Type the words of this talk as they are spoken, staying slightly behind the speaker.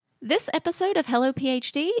This episode of Hello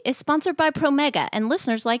PhD is sponsored by Promega and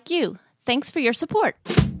listeners like you. Thanks for your support.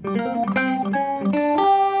 And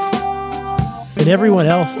everyone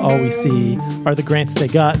else, all we see are the grants they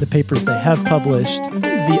got, the papers they have published.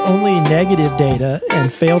 The only negative data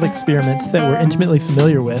and failed experiments that we're intimately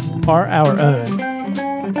familiar with are our own.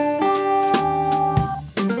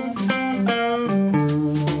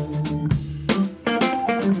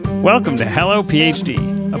 Welcome to Hello PhD,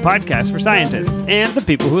 a podcast for scientists and the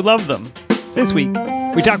people who love them. This week,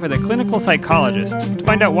 we talk with a clinical psychologist to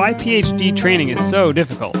find out why PhD training is so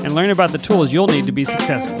difficult and learn about the tools you'll need to be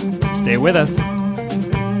successful. Stay with us.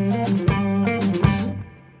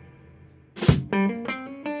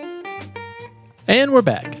 And we're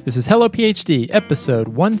back. This is Hello PhD, episode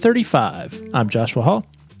 135. I'm Joshua Hall.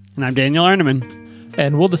 And I'm Daniel Arneman.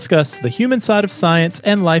 And we'll discuss the human side of science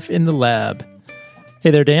and life in the lab. Hey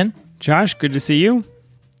there, Dan. Josh, good to see you.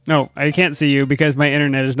 No, I can't see you because my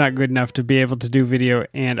internet is not good enough to be able to do video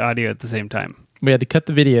and audio at the same time. We had to cut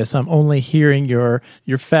the video, so I'm only hearing your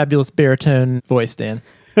fabulous baritone voice, Dan.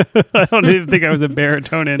 I don't even think I was a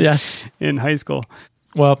baritone in high school.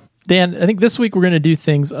 Well, Dan, I think this week we're going to do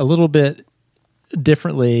things a little bit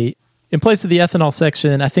differently. In place of the ethanol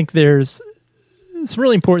section, I think there's some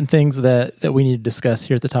really important things that we need to discuss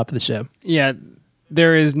here at the top of the show. Yeah,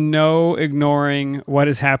 there is no ignoring what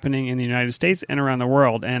is happening in the United States and around the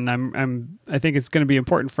world, and I think it's going to be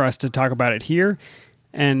important for us to talk about it here,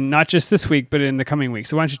 and not just this week, but in the coming weeks.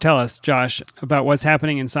 So why don't you tell us, Josh, about what's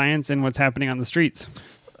happening in science and what's happening on the streets?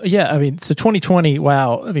 Yeah, so 2020,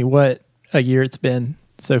 wow, what a year it's been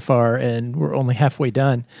so far, and we're only halfway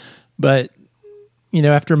done. But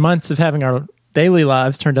after months of having our daily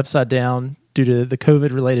lives turned upside down due to the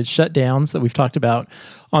COVID-related shutdowns that we've talked about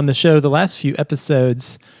on the show the last few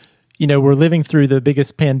episodes, we're living through the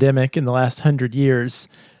biggest pandemic in the last 100 years.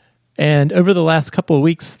 And over the last couple of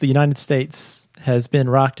weeks, the United States has been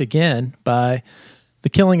rocked again by the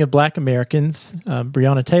killing of Black Americans,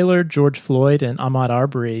 Breonna Taylor, George Floyd, and Ahmaud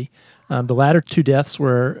Arbery. The latter two deaths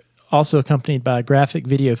were also accompanied by graphic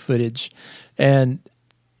video footage. And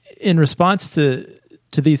in response to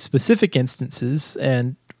these specific instances,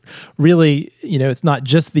 and really, it's not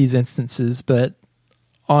just these instances, but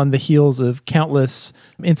on the heels of countless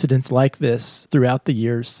incidents like this throughout the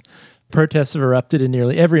years, protests have erupted in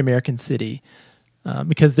nearly every American city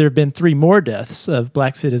because there have been 3 more deaths of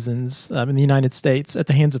Black citizens in the United States at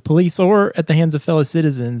the hands of police or at the hands of fellow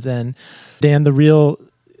citizens. And Dan, the real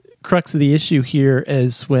crux of the issue here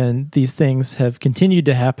is when these things have continued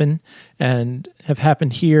to happen and have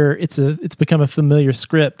happened here, it's become a familiar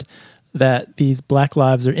script that these Black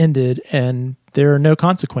lives are ended and there are no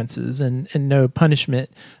consequences and no punishment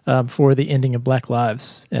for the ending of Black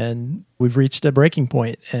lives. And we've reached a breaking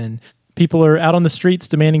point and people are out on the streets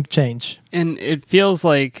demanding change. And it feels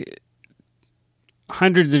like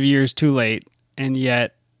hundreds of years too late, and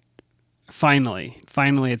yet finally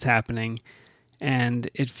it's happening. And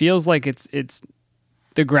it feels like it's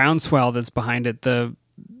the groundswell that's behind it, the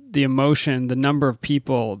emotion, the number of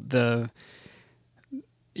people,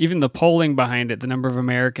 even the polling behind it, the number of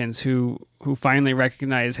Americans who finally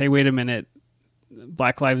recognize, hey, wait a minute,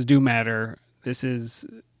 Black lives do matter. This is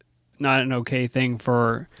not an okay thing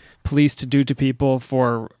for police to do to people,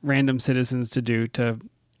 for random citizens to do, to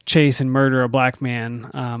chase and murder a Black man.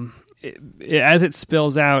 As it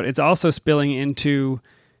spills out, it's also spilling into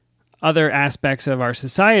other aspects of our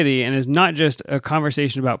society, and is not just a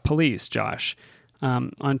conversation about police, Josh.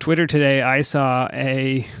 On Twitter today, I saw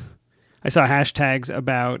hashtags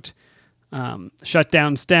about shut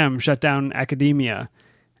down STEM, shut down academia,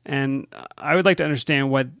 and I would like to understand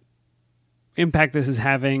what impact this is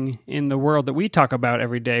having in the world that we talk about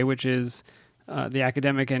every day, which is the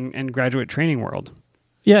academic and graduate training world.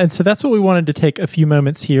 Yeah, and so that's what we wanted to take a few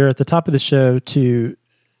moments here at the top of the show to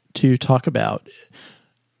talk about.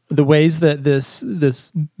 The ways that this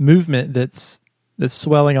movement that's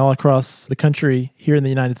swelling all across the country here in the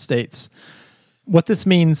United States, what this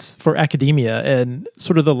means for academia and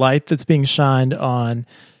sort of the light that's being shined on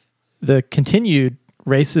the continued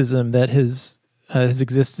racism that has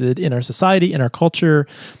existed in our society, in our culture.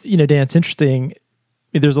 Dan, it's interesting.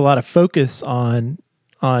 There's a lot of focus on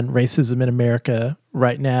racism in America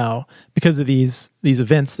right now because of these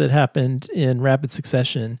events that happened in rapid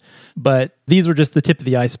succession. But these were just the tip of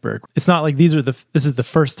the iceberg. It's not like this is the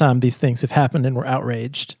first time these things have happened and we're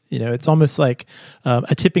outraged. It's almost like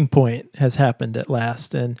a tipping point has happened at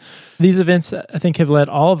last. And these events, I think, have led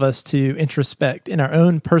all of us to introspect in our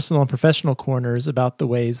own personal and professional corners about the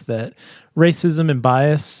ways that racism and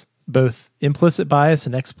bias, both implicit bias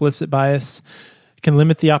and explicit bias, can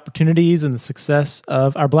limit the opportunities and the success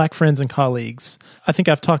of our Black friends and colleagues. I think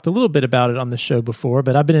I've talked a little bit about it on the show before,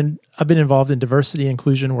 but I've been involved in diversity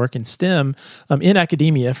inclusion work in STEM in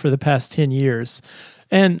academia for the past 10 years.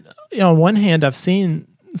 And on one hand, I've seen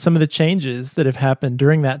some of the changes that have happened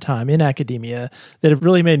during that time in academia that have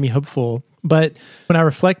really made me hopeful. But when I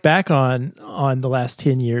reflect back on the last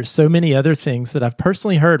 10 years, so many other things that I've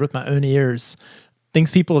personally heard with my own ears,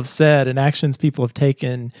 things people have said and actions people have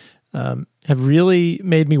taken, have really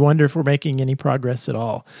made me wonder if we're making any progress at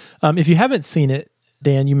all. If you haven't seen it,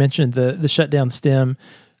 Dan, you mentioned the Shutdown STEM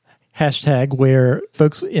hashtag, where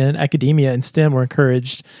folks in academia and STEM were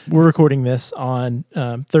encouraged. We're recording this on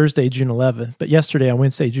Thursday, June 11th, but yesterday on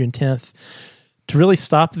Wednesday, June 10th, to really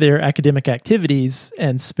stop their academic activities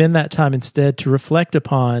and spend that time instead to reflect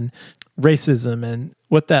upon racism and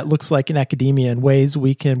what that looks like in academia and ways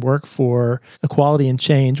we can work for equality and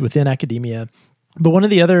change within academia. But one of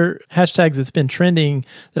the other hashtags that's been trending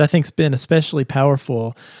that I think's been especially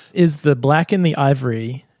powerful is the Blacken the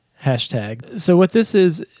Ivory hashtag. So what this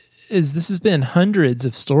is this has been hundreds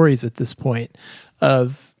of stories at this point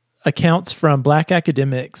of accounts from Black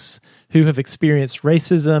academics who have experienced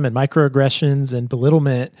racism and microaggressions and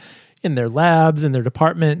belittlement in their labs, in their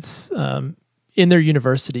departments, in their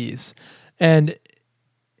universities. And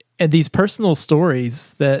these personal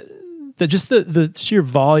stories that just the sheer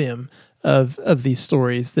volume of these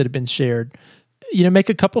stories that have been shared, make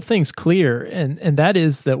a couple things clear. And that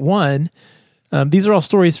is that, one, these are all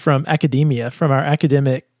stories from academia, from our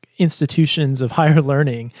academic institutions of higher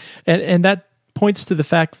learning. And that points to the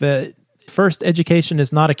fact that, first, education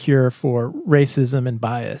is not a cure for racism and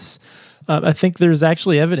bias. I think there's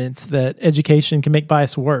actually evidence that education can make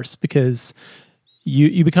bias worse because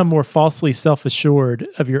you become more falsely self-assured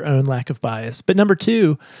of your own lack of bias. But number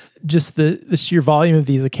two, just the sheer volume of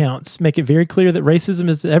these accounts make it very clear that racism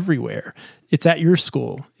is everywhere. It's at your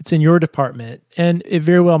school. It's in your department. And it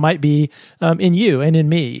very well might be in you and in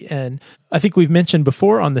me. And I think we've mentioned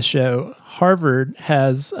before on the show, Harvard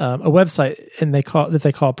has a website and they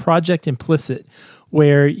call Project Implicit,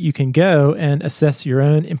 where you can go and assess your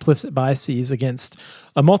own implicit biases against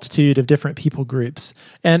a multitude of different people groups.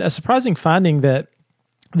 And a surprising finding that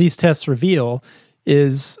these tests reveal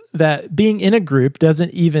is that being in a group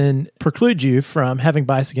doesn't even preclude you from having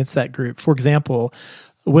bias against that group. For example,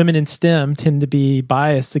 women in STEM tend to be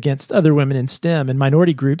biased against other women in STEM, and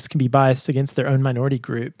minority groups can be biased against their own minority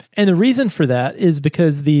group. And the reason for that is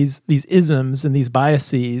because these isms and these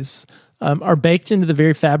biases are baked into the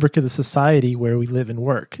very fabric of the society where we live and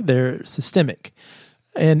work. They're systemic.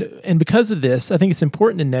 And because of this, I think it's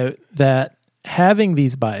important to note that having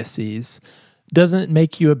these biases doesn't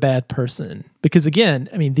make you a bad person. Because again,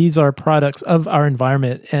 these are products of our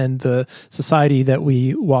environment and the society that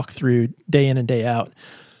we walk through day in and day out.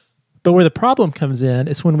 But where the problem comes in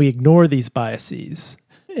is when we ignore these biases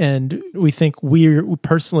and we think we're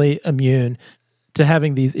personally immune to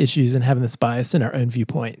having these issues and having this bias in our own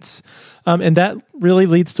viewpoints. And that really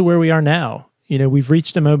leads to where we are now. We've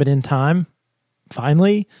reached a moment in time,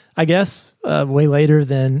 finally, I guess, way later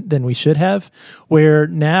than we should have, where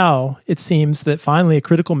now it seems that finally a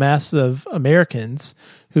critical mass of Americans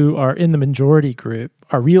who are in the majority group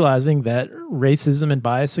are realizing that racism and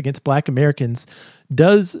bias against Black Americans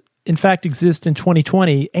does, in fact, exist in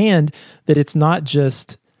 2020, and that it's not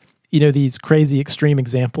just these crazy extreme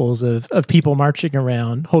examples of people marching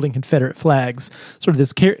around holding Confederate flags, sort of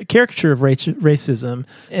this caricature of racism.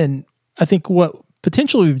 And I think what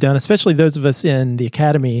potentially we've done, especially those of us in the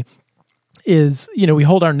academy, is, we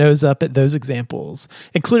hold our nose up at those examples.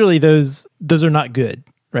 And clearly those are not good,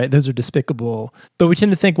 right? Those are despicable. But we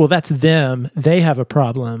tend to think, well, that's them. They have a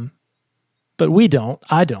problem. But we don't.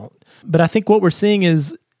 I don't. But I think what we're seeing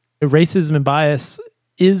is racism and bias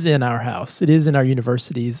is in our house. It is in our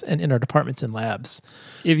universities and in our departments and labs.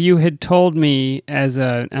 If you had told me as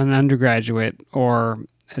an undergraduate or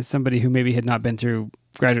as somebody who maybe had not been through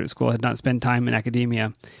graduate school, had not spent time in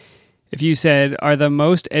academia, if you said, are the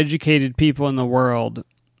most educated people in the world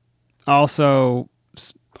also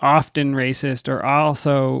often racist or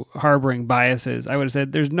also harboring biases, I would have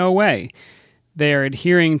said, there's no way. They are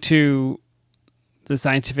adhering to the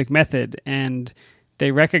scientific method and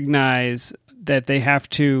they recognize that they have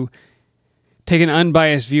to take an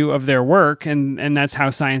unbiased view of their work, and that's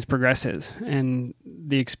how science progresses. And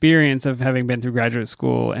the experience of having been through graduate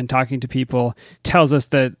school and talking to people tells us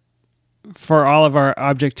that for all of our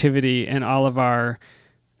objectivity and all of our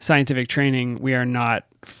scientific training, we are not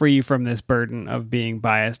free from this burden of being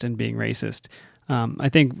biased and being racist. I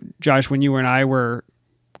think, Josh, when you and I were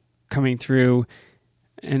coming through,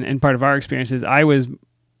 and part of our experiences, I was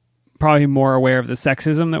probably more aware of the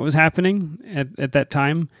sexism that was happening at that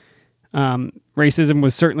time. Racism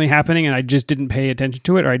was certainly happening, and I just didn't pay attention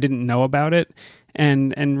to it, or I didn't know about it.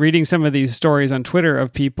 And reading some of these stories on Twitter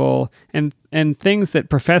of people and things that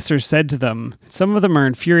professors said to them, some of them are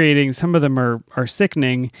infuriating, some of them are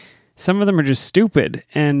sickening, some of them are just stupid.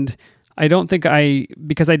 And I don't think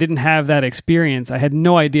because I didn't have that experience, I had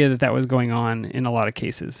no idea that was going on in a lot of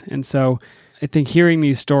cases. And so I think hearing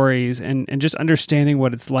these stories and just understanding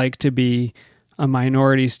what it's like to be a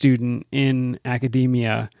minority student in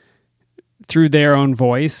academia through their own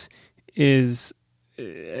voice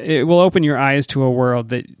it will open your eyes to a world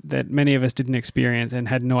that many of us didn't experience and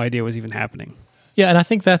had no idea was even happening. Yeah, and I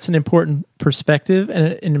think that's an important perspective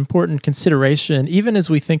and an important consideration, even as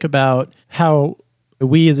we think about how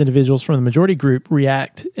we as individuals from the majority group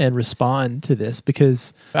react and respond to this,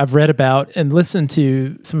 because I've read about and listened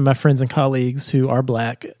to some of my friends and colleagues who are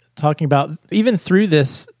Black talking about, even through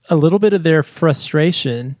this, a little bit of their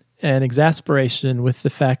frustration and exasperation with the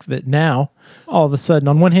fact that now, all of a sudden,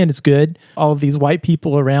 on one hand, it's good. All of these white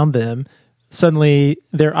people around them, suddenly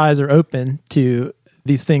their eyes are open to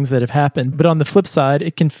these things that have happened. But on the flip side,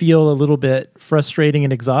 it can feel a little bit frustrating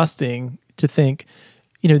and exhausting to think,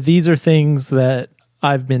 these are things that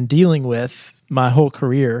I've been dealing with my whole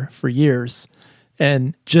career for years.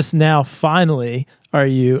 And just now, finally, are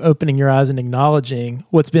you opening your eyes and acknowledging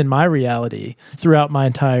what's been my reality throughout my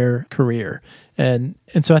entire career? And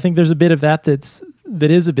so I think there's a bit of that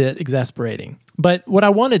that is a bit exasperating. But what I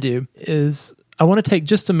want to do is I want to take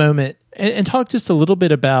just a moment and talk just a little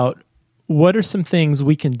bit about what are some things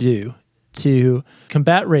we can do to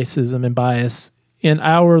combat racism and bias in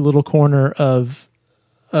our little corner of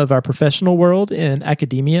our professional world in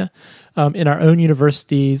academia, in our own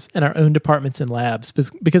universities and our own departments and labs.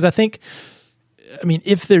 Because I think,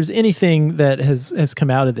 if there's anything that has come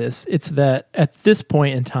out of this, it's that at this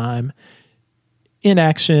point in time,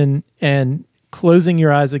 inaction and closing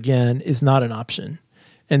your eyes again is not an option.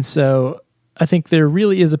 And so I think there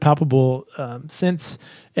really is a palpable sense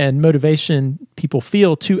and motivation people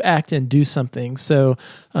feel to act and do something. So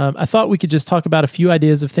I thought we could just talk about a few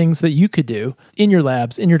ideas of things that you could do in your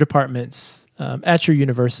labs, in your departments, at your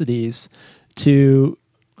universities to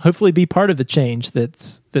hopefully be part of the change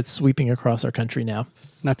that's sweeping across our country now.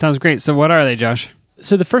 That sounds great. So what are they, Josh?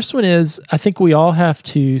 So the first one is, I think we all have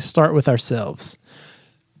to start with ourselves.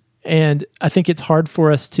 And I think it's hard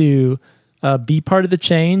for us to be part of the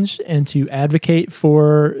change and to advocate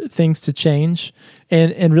for things to change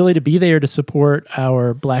and really to be there to support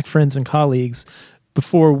our Black friends and colleagues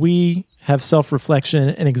before we have self-reflection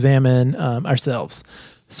and examine ourselves.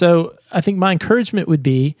 So I think my encouragement would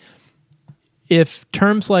be, if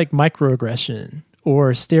terms like microaggression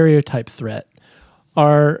or stereotype threat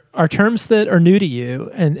are terms that are new to you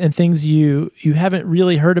and things you haven't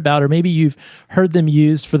really heard about, or maybe you've heard them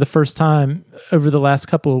used for the first time over the last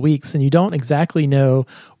couple of weeks and you don't exactly know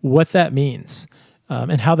what that means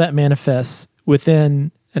and how that manifests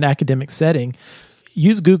within an academic setting,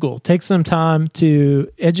 use Google. Take some time to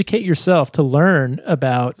educate yourself, to learn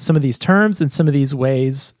about some of these terms and some of these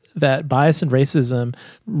ways that bias and racism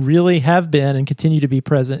really have been and continue to be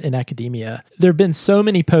present in academia. There have been so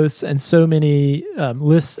many posts and so many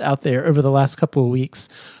lists out there over the last couple of weeks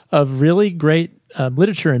of really great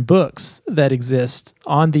literature and books that exist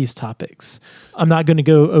on these topics. I'm not going to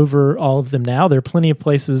go over all of them now. There are plenty of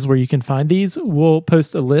places where you can find these. We'll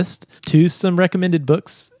post a list to some recommended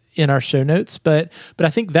books in our show notes, but I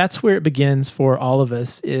think that's where it begins for all of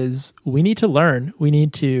us. Is we need to learn, we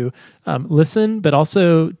need to listen, but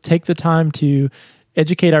also take the time to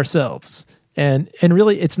educate ourselves. And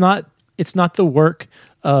really, it's not the work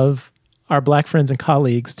of our Black friends and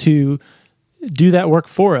colleagues to do that work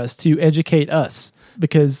for us, to educate us,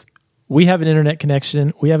 because we have an internet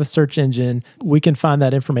connection, we have a search engine, we can find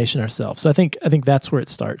that information ourselves. So I think that's where it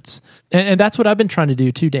starts, and that's what I've been trying to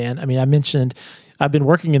do too, Dan. I mentioned I've been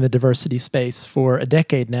working in the diversity space for a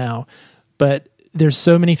decade now, but there's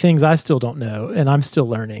so many things I still don't know, and I'm still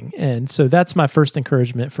learning. And so that's my first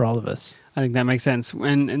encouragement for all of us. I think that makes sense.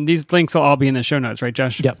 And these links will all be in the show notes, right,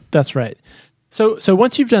 Josh? Yep, that's right. So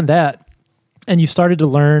once you've done that, and you started to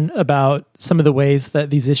learn about some of the ways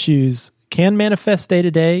that these issues can manifest day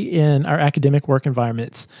to day in our academic work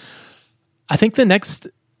environments, I think the next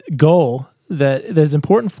goal that is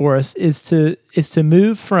important for us is to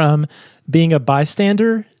move from being a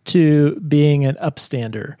bystander to being an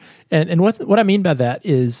upstander. And what I mean by that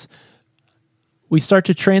is we start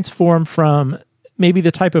to transform from maybe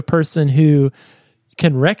the type of person who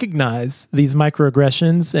can recognize these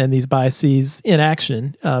microaggressions and these biases in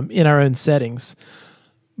action in our own settings.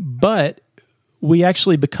 But we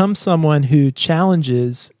actually become someone who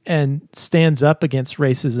challenges and stands up against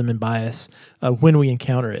racism and bias when we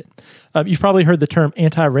encounter it. You've probably heard the term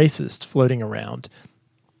anti-racist floating around.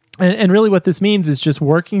 And really what this means is just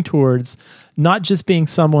working towards not just being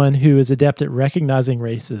someone who is adept at recognizing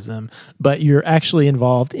racism, but you're actually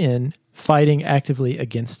involved in fighting actively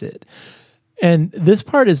against it. And this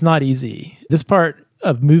part is not easy. This part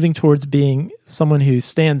of moving towards being someone who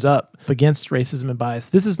stands up against racism and bias,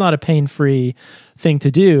 this is not a pain-free thing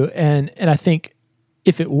to do. And I think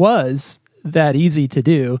if it was that easy to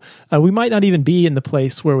do, we might not even be in the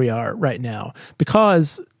place where we are right now,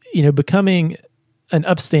 because, becoming an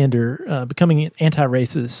upstander, becoming an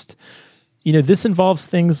anti-racist, this involves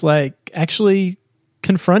things like actually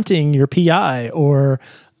confronting your PI or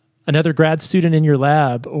another grad student in your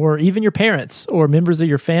lab, or even your parents or members of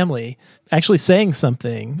your family, actually saying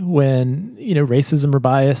something when, racism or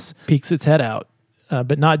bias peeks its head out,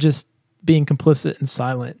 but not just being complicit and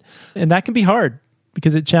silent. And that can be hard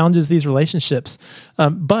because it challenges these relationships.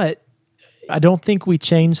 But I don't think we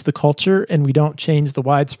change the culture and we don't change the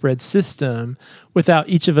widespread system without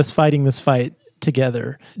each of us fighting this fight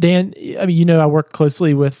together. Dan, I work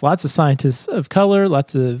closely with lots of scientists of color.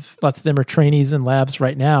 Lots of them are trainees in labs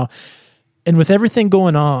right now. And with everything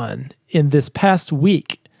going on in this past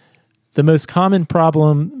week, the most common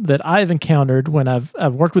problem that I've encountered when I've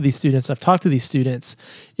worked with these students, I've talked to these students,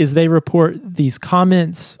 is they report these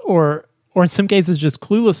comments or in some cases just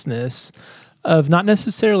cluelessness of not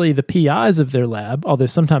necessarily the PIs of their lab, although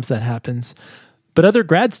sometimes that happens, but other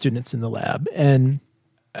grad students in the lab. And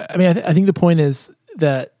I think the point is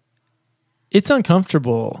that it's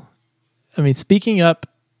uncomfortable. Speaking up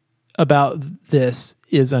about this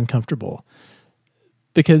is uncomfortable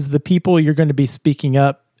because the people you're going to be speaking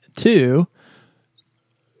up to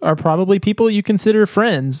are probably people you consider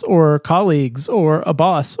friends or colleagues or a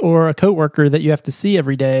boss or a coworker that you have to see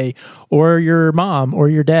every day, or your mom or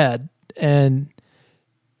your dad. And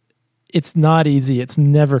it's not easy. It's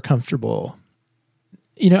never comfortable.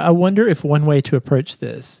 I wonder if one way to approach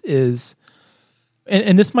this is,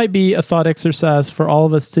 and this might be a thought exercise for all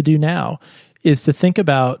of us to do now, is to think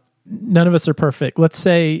about, none of us are perfect. Let's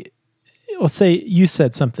say you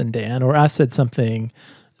said something, Dan, or I said something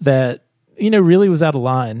that, really was out of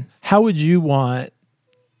line. How would you want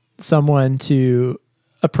someone to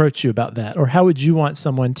approach you about that? Or how would you want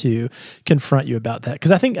someone to confront you about that?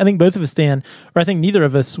 Because I think both of us, Dan, or I think neither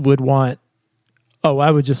of us would want,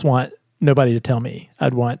 I would just want nobody to tell me. I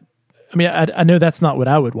know that's not what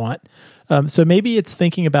I would want. So maybe it's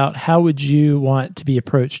thinking about how would you want to be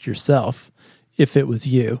approached yourself if it was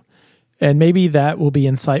you? And maybe that will be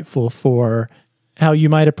insightful for how you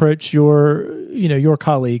might approach your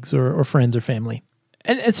colleagues or friends or family.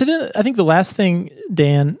 And so then I think the last thing,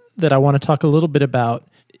 Dan, that I want to talk a little bit about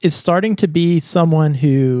is starting to be someone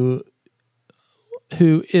who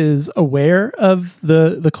is aware of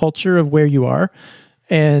the culture of where you are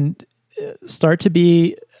and start to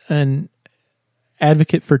be an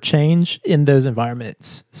advocate for change in those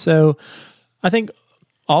environments. So I think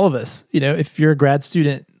all of us, if you're a grad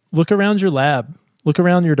student, look around your lab, look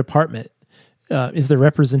around your department. Is there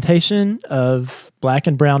representation of Black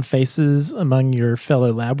and brown faces among your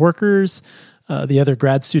fellow lab workers, the other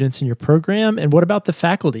grad students in your program? And what about the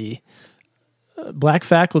faculty? Black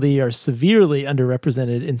faculty are severely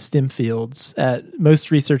underrepresented in STEM fields at most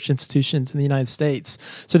research institutions in the United States.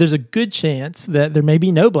 So there's a good chance that there may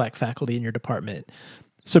be no Black faculty in your department.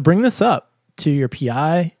 So bring this up to your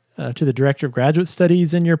PI, to the director of graduate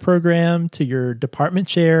studies in your program, to your department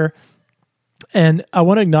chair. And I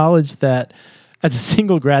want to acknowledge that as a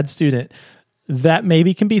single grad student, that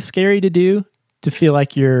maybe can be scary to do, to feel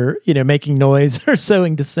like you're, making noise or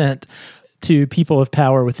sowing dissent to people of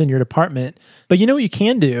power within your department. But you know what you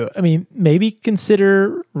can do? Maybe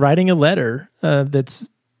consider writing a letter that's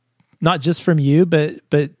not just from you,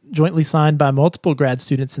 but jointly signed by multiple grad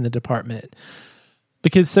students in the department.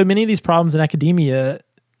 Because so many of these problems in academia,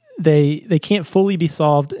 they can't fully be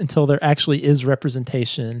solved until there actually is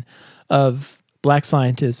representation of Black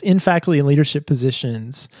scientists in faculty and leadership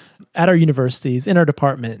positions at our universities, in our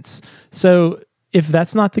departments. So if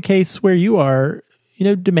that's not the case where you are,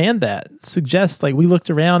 demand that. Suggest, we looked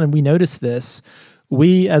around and we noticed this.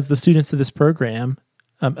 We, as the students of this program,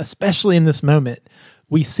 especially in this moment,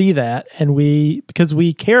 we see that, and because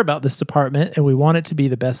we care about this department and we want it to be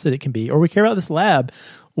the best that it can be, or we care about this lab,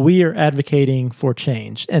 we are advocating for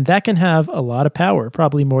change. And that can have a lot of power,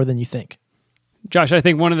 probably more than you think. Josh, I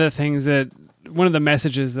think one of the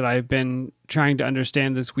messages that I've been trying to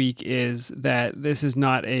understand this week is that this is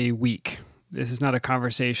not a week. This is not a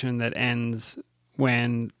conversation that ends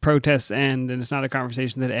when protests end, and it's not a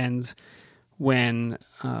conversation that ends when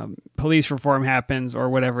police reform happens or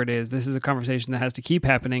whatever it is. This is a conversation that has to keep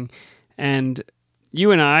happening. And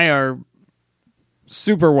you and I are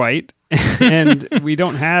super white, and we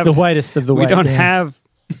don't have... the whitest of the white. We don't Dan. have...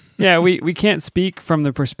 Yeah, we can't speak from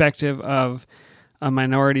the perspective of a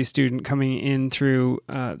minority student coming in through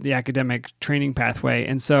the academic training pathway.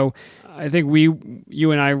 And so I think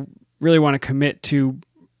you and I really want to commit to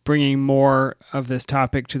bringing more of this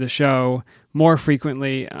topic to the show more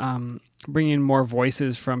frequently, bringing more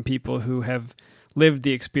voices from people who have lived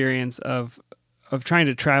the experience of trying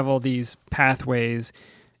to travel these pathways.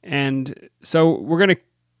 And so we're going to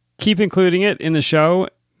keep including it in the show,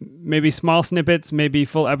 maybe small snippets, maybe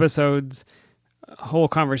full episodes, whole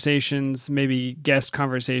conversations, maybe guest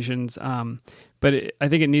conversations. But I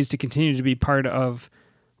think it needs to continue to be part of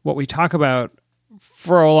what we talk about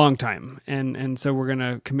for a long time. And so we're going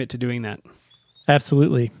to commit to doing that.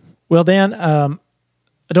 Absolutely. Well, Dan,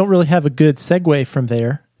 I don't really have a good segue from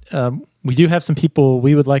there. We do have some people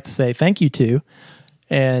we would like to say thank you to.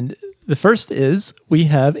 And the first is we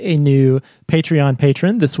have a new Patreon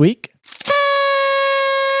patron this week.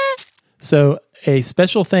 So a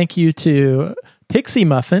special thank you to Pixie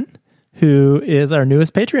Muffin, who is our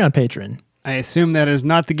newest Patreon patron. I assume that is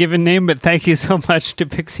not the given name, but thank you so much to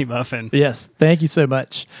Pixie Muffin. Yes, thank you so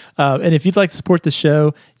much. And if you'd like to support the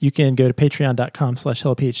show, you can go to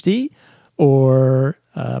patreon.com/HelloPhD or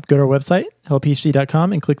go to our website,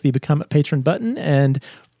 hellophd.com, and click the Become a Patron button, and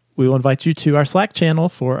we will invite you to our Slack channel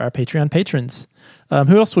for our Patreon patrons.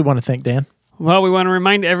 Who else do we want to thank, Dan? Well, we want to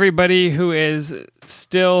remind everybody who is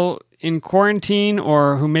still in quarantine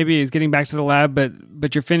or who maybe is getting back to the lab,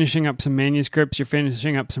 but you're finishing up some manuscripts, you're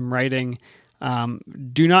finishing up some writing.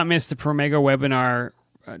 Do not miss the Promega webinar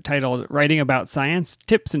titled Writing About Science,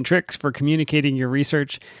 Tips and Tricks for Communicating Your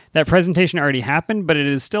Research. That presentation already happened, but it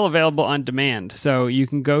is still available on demand. So you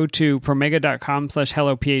can go to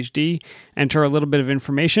promega.com/HelloPhD, enter a little bit of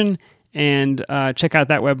information, and check out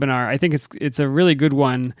that webinar. I think it's a really good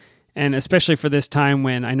one, and especially for this time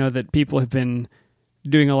when I know that people have been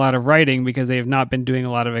doing a lot of writing because they have not been doing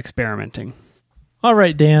a lot of experimenting. All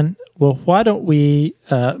right, Dan. Well, why don't we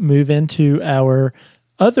move into our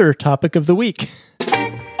other topic of the week?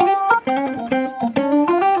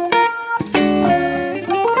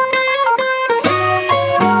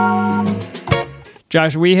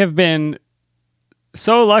 Josh, we have been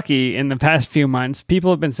so lucky in the past few months. People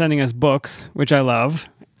have been sending us books, which I love.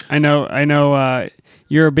 I know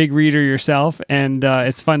you're a big reader yourself, and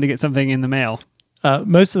it's fun to get something in the mail.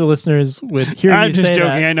 Most of the listeners would hear I'm you just say joking.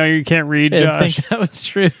 that I know you can't read, and Josh. think that was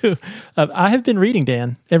true. I have been reading,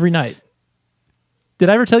 Dan, every night. Did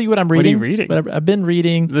I ever tell you what I'm reading? What are you reading? I've been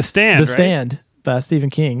reading The Stand, The right? Stand by Stephen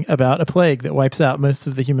King about a plague that wipes out most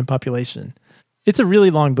of the human population. It's a really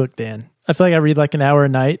long book, Dan. I feel like I read like an hour a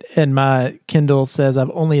night, and my Kindle says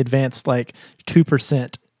I've only advanced like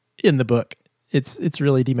 2% in the book. It's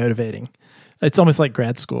really demotivating. It's almost like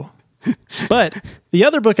grad school. But the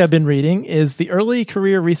other book I've been reading is The Early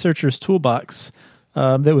Career Researcher's Toolbox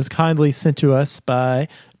that was kindly sent to us by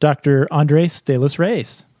Dr. Andres de los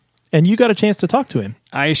Reyes. And you got a chance to talk to him.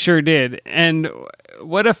 I sure did. And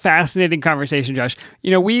what a fascinating conversation, Josh.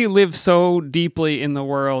 You know, we live so deeply in the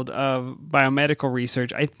world of biomedical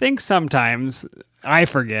research. I think sometimes I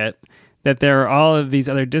forget that there are all of these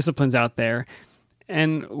other disciplines out there.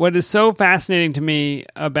 And what is so fascinating to me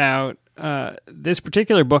about this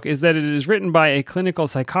particular book is that it is written by a clinical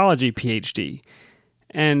psychology PhD.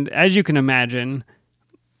 And as you can imagine,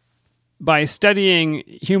 by studying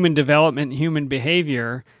human development, human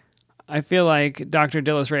behavior, I feel like Dr.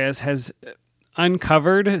 de los Reyes has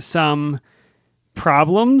uncovered some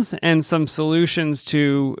problems and some solutions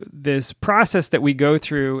to this process that we go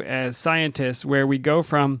through as scientists, where we go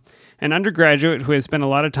from an undergraduate who has spent a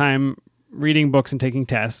lot of time reading books and taking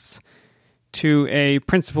tests to a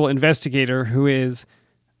principal investigator who is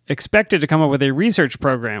expected to come up with a research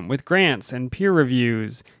program with grants and peer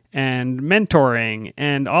reviews and mentoring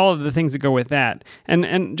and all of the things that go with that.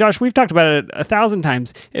 And Josh, we've talked about it 1,000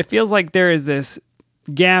 times. It feels like there is this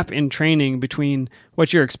gap in training between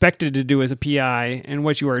what you're expected to do as a PI and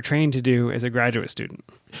what you are trained to do as a graduate student.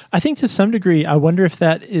 I think to some degree, I wonder if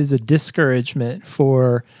that is a discouragement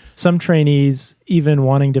for some trainees even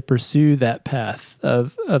wanting to pursue that path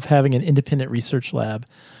of having an independent research lab.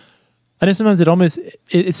 I know sometimes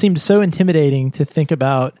it seems so intimidating to think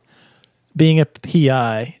about being a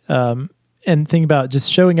PI and think about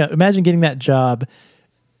just showing up. Imagine getting that job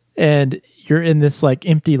and you're in this like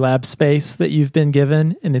empty lab space that you've been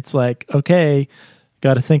given, and it's like, okay,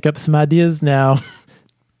 got to think up some ideas now.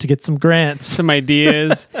 to get some grants. Some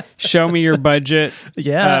ideas. Show me your budget.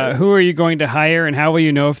 Yeah. Who are you going to hire, and how will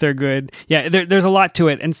you know if they're good? Yeah, there's a lot to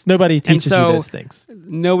it, and nobody teaches you those things.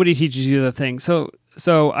 Nobody teaches you the things. So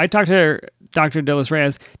I talked to Dr. De Los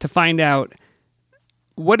Reyes to find out,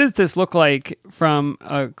 what does this look like from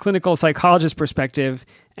a clinical psychologist perspective,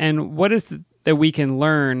 and what is that we can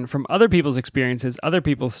learn from other people's experiences, other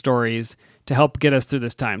people's stories, to help get us through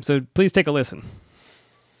this time. So please take a listen.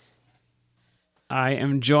 I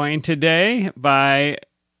am joined today by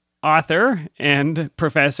author and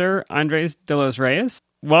professor Andres De Los Reyes.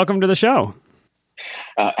 Welcome to the show.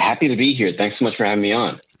 Happy to be here. Thanks so much for having me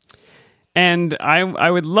on. And I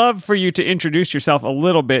would love for you to introduce yourself a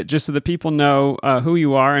little bit, just so that people know who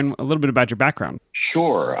you are and a little bit about your background.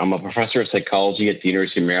 Sure. I'm a professor of psychology at the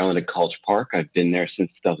University of Maryland at College Park. I've been there since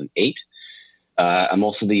 2008. I'm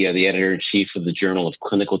also the editor-in-chief of the Journal of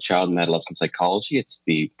Clinical Child and Adolescent Psychology. It's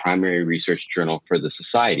the primary research journal for the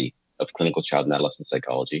Society of Clinical Child and Adolescent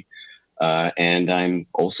Psychology. And I'm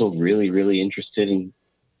also really, really interested in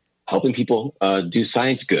helping people do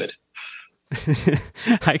science good.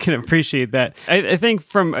 I can appreciate that. I think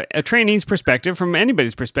from a trainee's perspective, from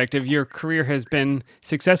anybody's perspective, your career has been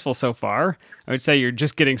successful so far. I would say you're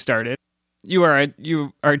just getting started. You are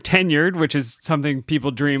tenured, which is something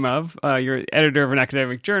people dream of. You're editor of an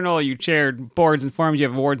academic journal. You chaired boards and forums. You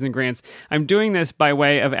have awards and grants. I'm doing this by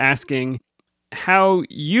way of asking how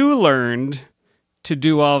you learned to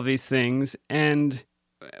do all of these things, and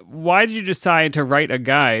why did you decide to write a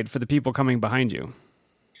guide for the people coming behind you?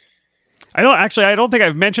 I don't think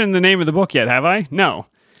I've mentioned the name of the book yet, have I? No.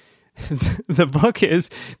 The book is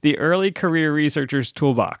The Early Career Researcher's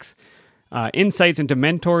Toolbox. Insights into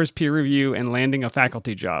mentors, peer review, and landing a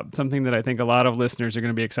faculty job. Something that I think a lot of listeners are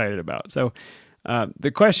going to be excited about. So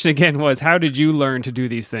the question again was, how did you learn to do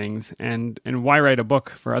these things, and why write a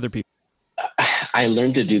book for other people? I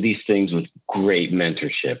learned to do these things with great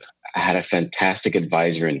mentorship. I had a fantastic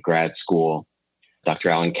advisor in grad school, Dr.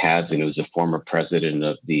 Alan Kadzin, who was the former president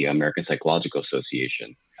of the American Psychological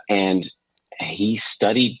Association. And he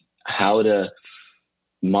studied how to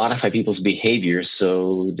modify people's behavior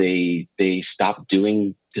so they stop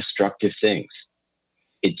doing destructive things.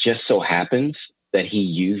 It just so happens that he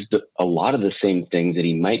used a lot of the same things that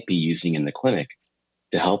he might be using in the clinic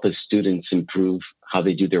to help his students improve how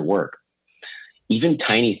they do their work. Even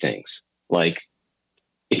tiny things, like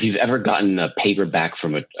if you've ever gotten a paperback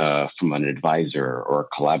from an advisor or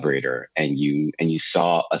a collaborator, and you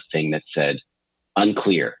saw a thing that said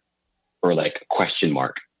unclear or like a question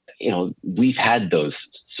mark, we've had those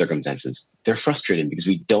circumstances. They're frustrating because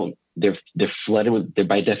they're flooded with, they're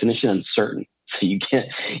by definition uncertain. So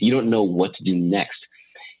you don't know what to do next.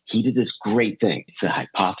 He did this great thing. It's a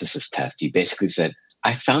hypothesis test. He basically said,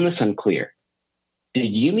 I found this unclear. Did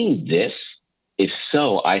you mean this? If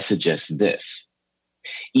so, I suggest this.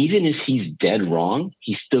 Even if he's dead wrong,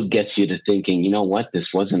 he still gets you to thinking, you know what, this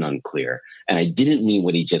wasn't unclear. And I didn't mean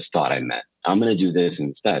what he just thought I meant. I'm going to do this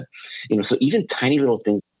instead. So even tiny little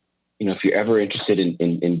things, if you're ever interested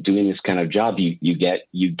in doing this kind of job, you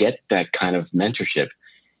get that kind of mentorship.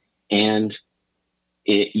 And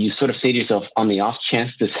you sort of say to yourself, on the off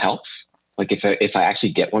chance this helps, like if I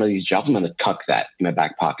actually get one of these jobs, I'm going to tuck that in my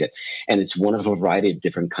back pocket. And it's one of a variety of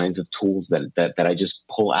different kinds of tools that I just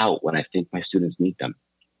pull out when I think my students need them.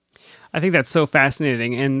 I think that's so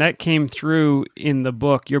fascinating. And that came through in the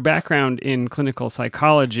book. Your background in clinical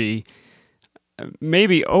psychology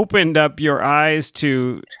maybe opened up your eyes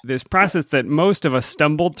to this process that most of us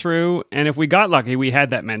stumbled through. And if we got lucky, we had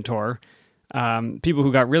that mentor. People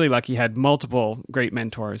who got really lucky had multiple great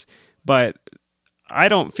mentors. But I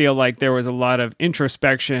don't feel like there was a lot of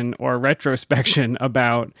introspection or retrospection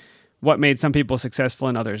about what made some people successful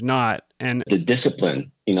and others not. And the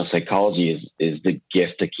discipline, psychology is the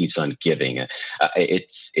gift that keeps on giving.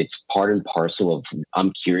 It's part and parcel of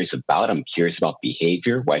I'm curious about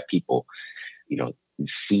behavior, why people,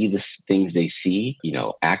 see the things they see,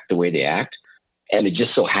 act the way they act. And it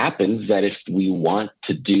just so happens that if we want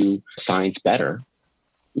to do science better,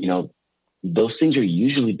 those things are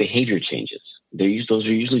usually behavior changes. Those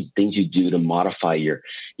are usually things you do to modify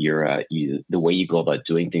the way you go about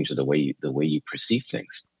doing things, or the way you perceive things.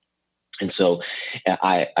 And so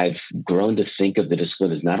I've grown to think of the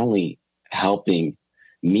discipline as not only helping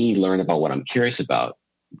me learn about what I'm curious about,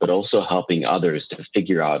 but also helping others to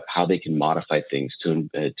figure out how they can modify things to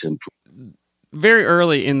improve. Very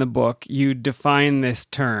early in the book, you define this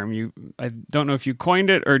term. I don't know if you coined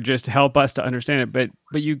it or just help us to understand it,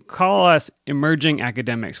 but you call us emerging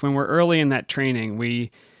academics. When we're early in that training,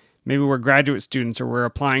 maybe we're graduate students or we're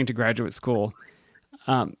applying to graduate school.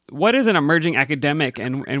 What is an emerging academic,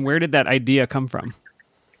 and where did that idea come from?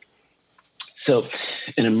 So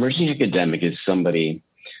an emerging academic is somebody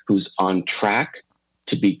who's on track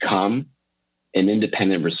to become an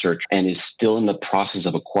independent researcher and is still in the process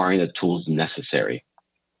of acquiring the tools necessary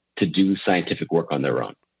to do scientific work on their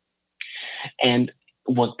own. And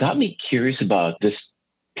what got me curious about this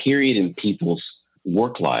period in people's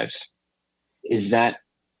work lives is that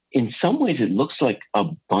in some ways it looks like a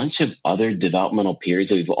bunch of other developmental periods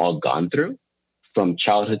that we've all gone through, from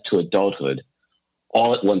childhood to adulthood,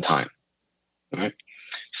 all at one time. Right?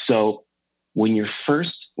 So when you're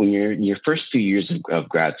in your first few years of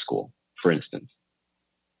grad school, for instance,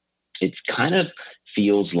 it kind of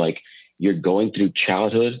feels like you're going through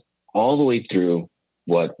childhood all the way through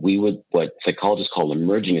what psychologists call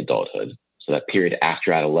emerging adulthood. So that period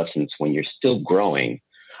after adolescence when you're still growing,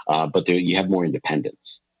 but you have more independence.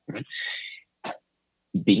 Right?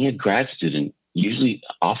 Being a grad student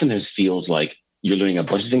often feels like you're learning a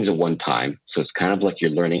bunch of things at one time. So it's kind of like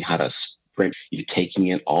you're learning how to sprint. You're taking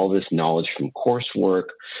in all this knowledge from coursework,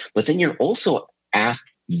 but then you're also asked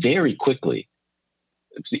very quickly,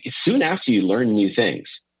 soon after you learn new things,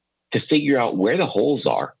 to figure out where the holes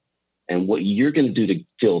are and what you're going to do to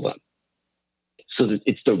fill them. So that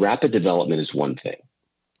it's the rapid development is one thing.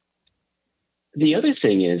 The other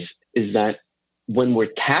thing is that when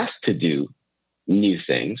we're tasked to do new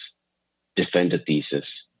things, defend a thesis,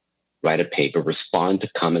 write a paper, respond to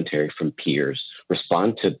commentary from peers,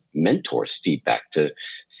 respond to mentors' feedback to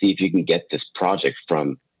see if you can get this project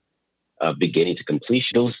from beginning to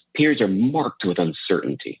completion, those periods are marked with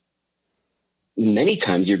uncertainty. Many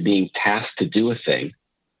times you're being tasked to do a thing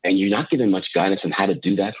and you're not given much guidance on how to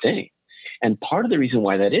do that thing. And part of the reason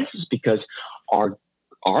why that is because our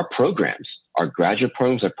programs, our graduate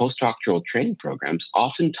programs, our postdoctoral training programs,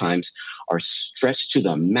 oftentimes are stretched to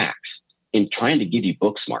the max in trying to give you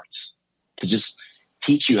book smarts, to just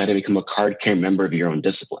teach you how to become a card-carrying member of your own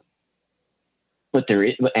discipline.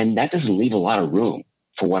 And that doesn't leave a lot of room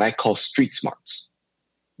for what I call street smarts.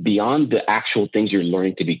 Beyond the actual things you're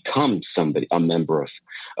learning to become a member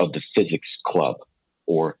of the physics club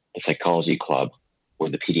or the psychology club or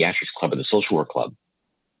the pediatrics club or the social work club.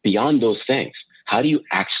 Beyond those things, how do you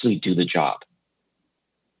actually do the job?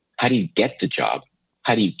 How do you get the job?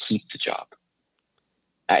 How do you keep the job?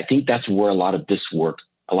 I think that's where a lot of this work,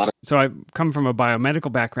 So I come from a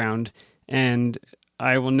biomedical background, and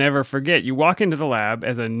I will never forget, you walk into the lab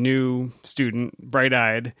as a new student,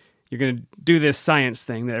 bright-eyed, you're going to do this science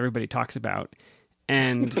thing that everybody talks about,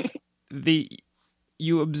 and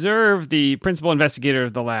you observe the principal investigator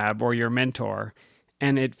of the lab or your mentor,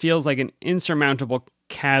 and it feels like an insurmountable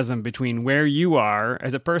chasm between where you are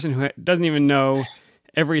as a person who doesn't even know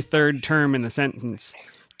every third term in the sentence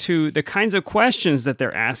to the kinds of questions that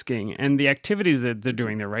they're asking and the activities that they're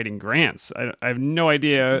doing. They're writing grants. I have no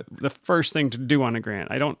idea the first thing to do on a grant.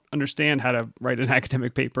 I don't understand how to write an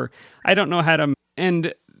academic paper. I don't know how to...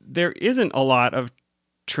 And there isn't a lot of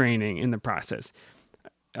training in the process.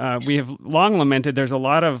 We have long lamented there's a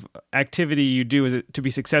lot of activity you do to be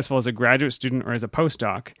successful as a graduate student or as a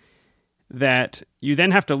postdoc that you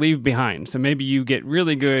then have to leave behind. So maybe you get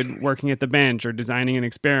really good working at the bench or designing an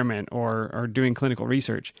experiment or doing clinical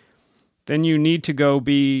research. Then you need to go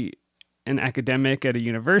be an academic at a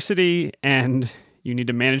university, and you need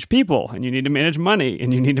to manage people, and you need to manage money,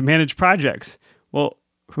 and you need to manage projects. Well,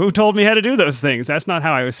 who told me how to do those things? That's not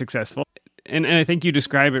how I was successful. And I think you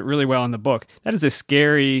describe it really well in the book. That is a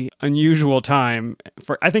scary, unusual time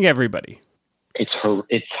for, I think, everybody. It's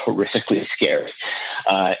horrifically scary.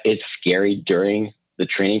 It's scary during the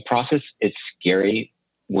training process. It's scary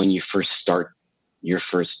when you start your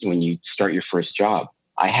first job.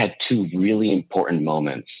 I had two really important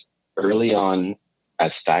moments early on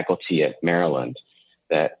as faculty at Maryland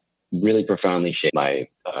that really profoundly shaped my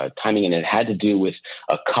timing. And it had to do with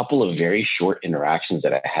a couple of very short interactions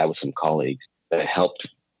that I had with some colleagues that helped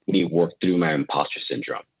me work through my imposter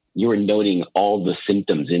syndrome. You were noting all the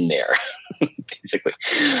symptoms in there, basically.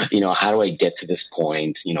 How do I get to this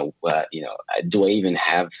point? Do I even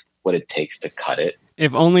have what it takes to cut it?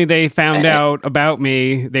 If only they found out about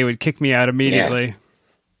me, they would kick me out immediately.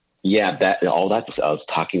 Yeah, I was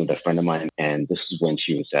talking with a friend of mine, and this is when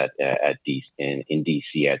she was in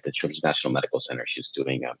DC at the Children's National Medical Center. She was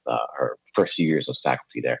doing her first few years of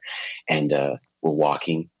faculty there, and we're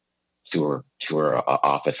walking to her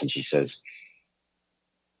office, and she says,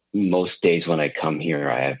 "Most days when I come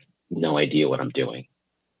here, I have no idea what I'm doing."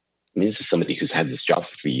 I mean, this is somebody who's had this job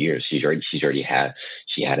for 3 years. She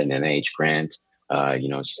had an NIH grant.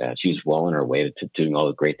 She was well on her way to doing all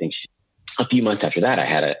the great things. A few months after that, I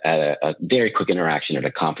had a very quick interaction at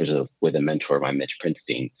a conference with a mentor of mine, Mitch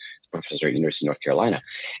Prinstein, professor at the University of North Carolina.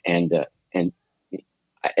 And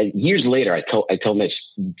And years later, I told Mitch,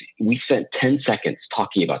 we spent 10 seconds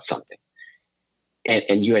talking about something,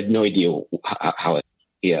 and you had no idea how it.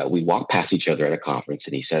 Yeah, we walked past each other at a conference,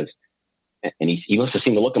 and he says, and he must have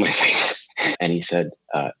seen the look on my face, and he said,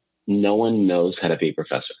 "No one knows how to be a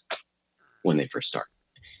professor when they first start."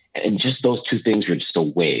 And just those two things were just a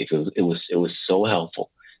wave. It was so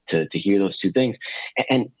helpful to hear those two things.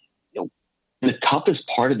 And you know, the toughest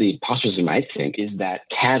part of the imposterism, I think, is that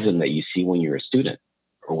chasm that you see when you're a student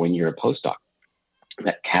or when you're a postdoc.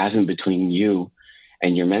 That chasm between you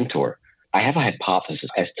and your mentor. I have a hypothesis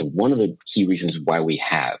as to one of the key reasons why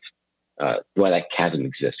why that chasm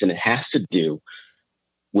exists. And it has to do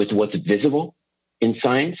with what's visible in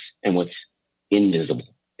science and what's invisible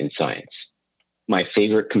in science. My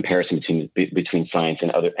favorite comparison between science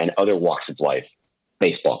and other walks of life,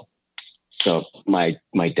 baseball. So my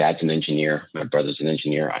dad's an engineer, my brother's an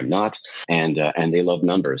engineer, I'm not, and they love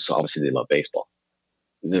numbers, so obviously they love baseball.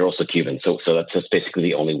 They're also Cuban, so that's basically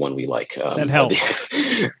the only one we like. That helps.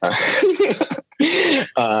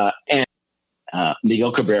 And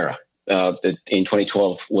Miguel Cabrera in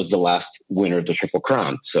 2012 was the last winner of the Triple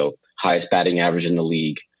Crown. So highest batting average in the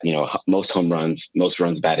league, most home runs, most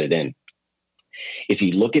runs batted in. If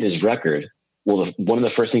you look at his record, well, one of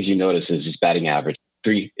the first things you notice is his batting average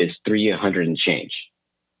 300 and change,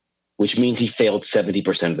 which means he failed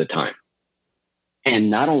 70% of the time.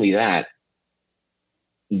 And not only that,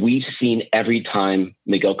 we've seen every time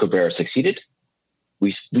Miguel Cabrera succeeded,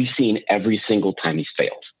 we've seen every single time he's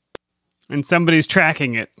failed. And somebody's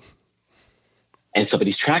tracking it. The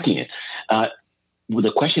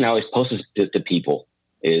question I always pose to people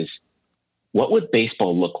is, what would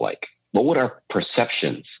baseball look like? What would our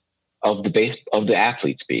perceptions of the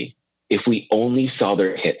athletes be if we only saw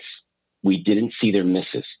their hits? We didn't see their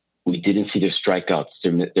misses. We didn't see their strikeouts,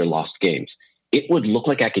 their lost games. It would look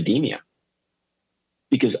like academia.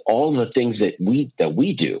 Because all the things that we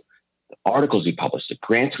do, the articles we publish, the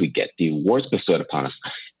grants we get, the awards bestowed upon us,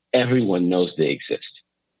 everyone knows they exist.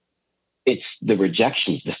 It's the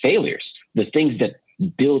rejections, the failures, the things that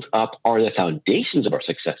build up are the foundations of our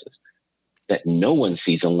successes that no one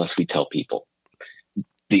sees unless we tell people.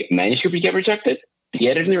 The manuscript you get rejected, the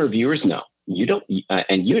editor and the reviewers know. You don't,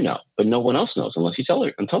 and but no one else knows unless you tell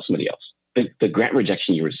somebody else. The grant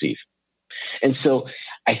rejection you receive. And so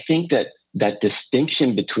I think that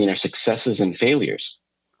distinction between our successes and failures,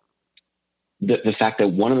 the fact that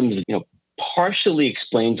one of them is, partially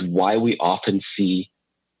explains why we often see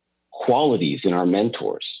qualities in our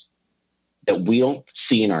mentors that we don't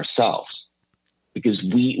see in ourselves, because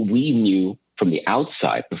we knew from the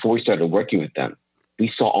outside, before we started working with them,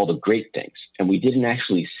 we saw all the great things, and we didn't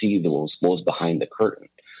actually see what was behind the curtain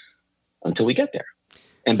until we get there.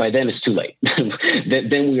 And by then, it's too late.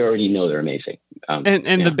 Then we already know they're amazing.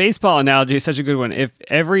 The baseball analogy is such a good one. If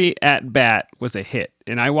every at-bat was a hit,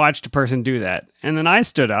 and I watched a person do that, and then I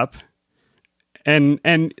stood up, and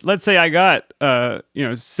let's say I got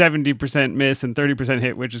 70% miss and 30%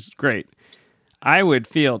 hit, which is great, I would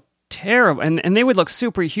feel terrible, and they would look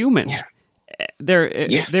superhuman. Yeah.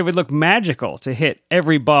 They would look magical to hit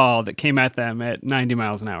every ball that came at them at 90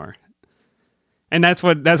 miles an hour. And that's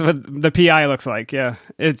what the PI looks like. Yeah.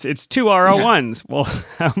 It's 2 R01s. Yeah. Well,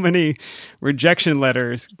 how many rejection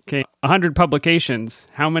letters came? 100 publications.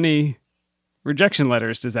 How many rejection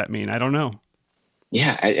letters does that mean? I don't know.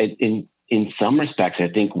 Yeah. In some respects, I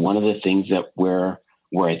think one of the things that where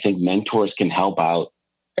I think mentors can help out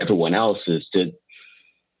everyone else is to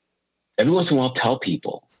every once in a while tell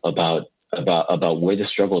people about where the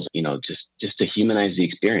struggles, just to humanize the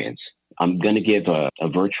experience. I'm going to give a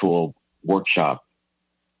virtual workshop.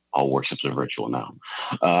 All workshops are virtual now.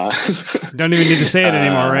 Don't even need to say it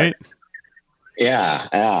anymore, right? Yeah.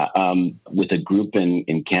 With a group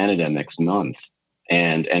in Canada next month.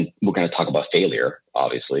 And we're going to talk about failure,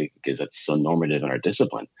 obviously, because it's so normative in our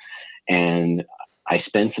discipline. And I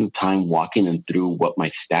spent some time walking them through what my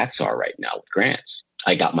stats are right now with grants.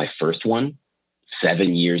 I got my first one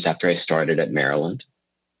 7 years after I started at Maryland.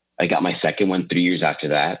 I got my second one 3 years after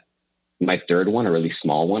that. My third one, a really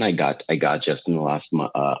small one, I got just in the last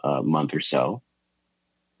month or so.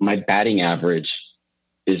 My batting average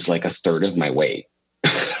is like a third of my weight.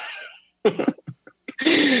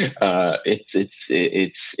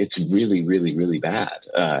 It's really, really, really bad.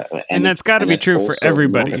 And that's got to be true for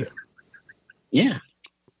everybody. Normative.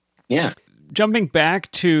 Yeah. Jumping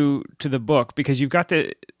back to the book, because you've got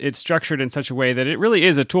it's structured in such a way that it really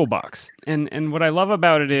is a toolbox. And what I love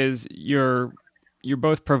about it is you're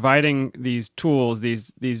both providing these tools,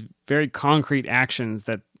 these very concrete actions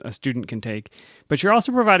that a student can take. But you're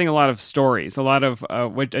also providing a lot of stories, a lot of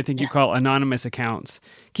what I think you call anonymous accounts.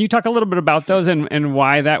 Can you talk a little bit about those and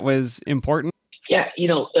why that was important? Yeah,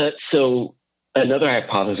 so another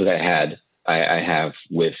hypothesis that I have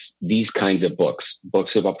with these kinds of books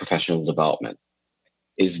about professional development,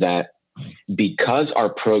 is that because our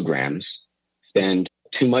programs spend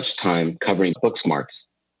too much time covering book smarts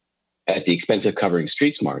at the expense of covering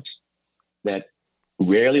street smarts, that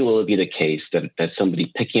rarely will it be the case that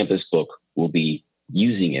somebody picking up this book will be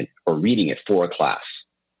using it or reading it for a class.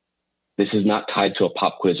 This is not tied to a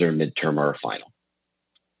pop quiz or a midterm or a final.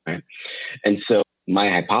 Right? And so my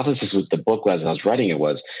hypothesis with the book as I was writing it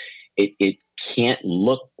was, it can't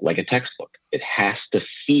look like a textbook. It has to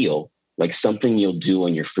feel like something you'll do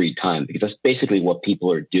on your free time, because that's basically what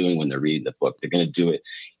people are doing when they're reading the book. They're going to do it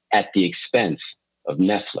at the expense of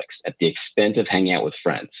Netflix, at the expense of hanging out with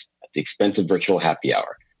friends, at the expense of virtual happy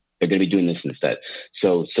hour. They're going to be doing this instead.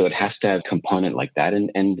 So it has to have a component like that.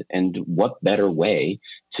 And what better way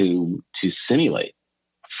to simulate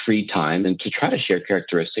free time and to try to share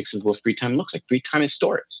characteristics of what free time looks like. Free time is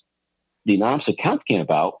stories. The anonymous account came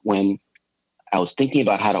about when I was thinking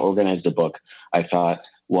about how to organize the book. I thought,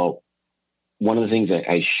 well, one of the things that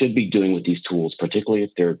I should be doing with these tools, particularly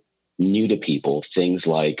if they're new to people, things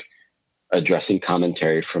like addressing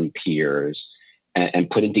commentary from peers and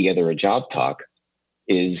putting together a job talk,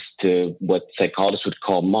 is to what psychologists would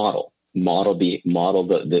call model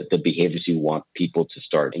the behaviors you want people to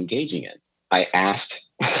start engaging in. I asked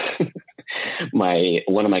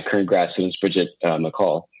one of my current grad students, Bridget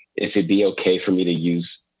McCall, if it'd be okay for me to use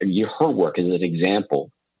her work as an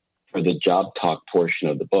example for the job talk portion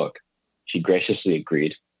of the book. She graciously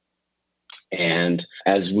agreed. And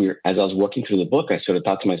as I was working through the book, I sort of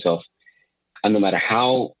thought to myself, no matter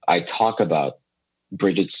how I talk about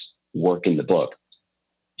Bridget's work in the book,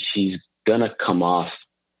 she's going to come off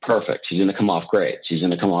perfect. She's going to come off great. She's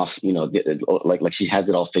going to come off, like she has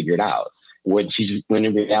it all figured out. When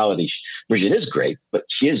in reality, Bridget is great, but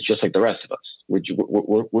she is just like the rest of us.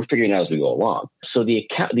 We're figuring it out as we go along. So the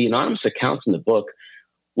anonymous accounts in the book,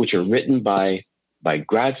 which are written by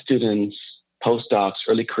grad students, postdocs,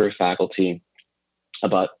 early career faculty,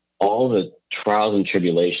 about all the trials and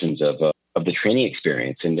tribulations of the training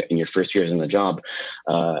experience in your first years on the job,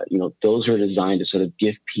 those are designed to sort of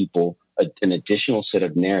give people an additional set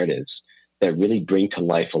of narratives that really bring to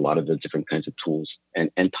life a lot of the different kinds of tools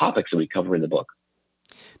and topics that we cover in the book.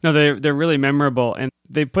 No, they're really memorable, and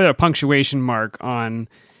they put a punctuation mark on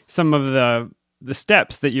some of the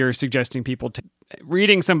steps that you're suggesting people take.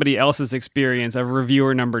 Reading somebody else's experience of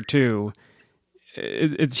reviewer number 2,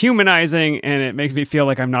 it's humanizing, and it makes me feel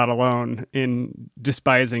like I'm not alone in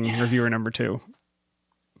despising reviewer number 2.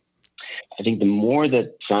 I think the more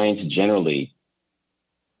that science generally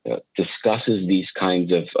discusses these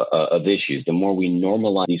kinds of issues, the more we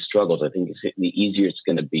normalize these struggles, I think the easier it's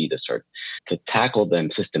going to be to start to tackle them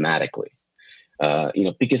systematically.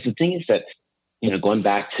 Because the thing is that, going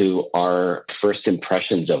back to our first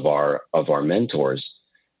impressions of our mentors,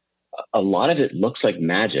 a lot of it looks like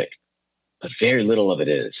magic, but very little of it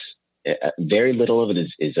is. Very little of it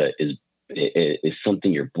is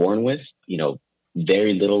something you're born with.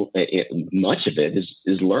 Very little, much of it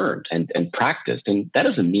is learned and practiced. And that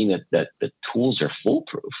doesn't mean that the tools are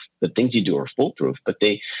foolproof. The things you do are foolproof, but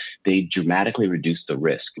they dramatically reduce the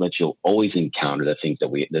risk that you'll always encounter the thing that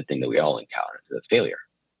we all encounter, the failure.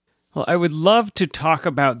 Well, I would love to talk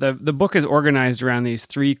about the book is organized around these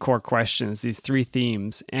 3 core questions, these 3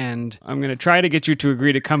 themes, and I'm going to try to get you to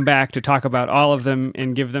agree to come back to talk about all of them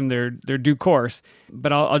and give them their due course.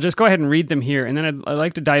 But I'll just go ahead and read them here, and then I'd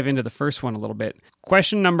like to dive into the first one a little bit.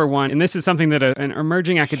 Question number 1, and this is something that an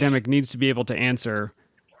emerging academic needs to be able to answer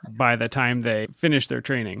by the time they finish their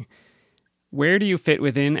training. Where do you fit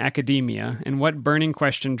within academia, and what burning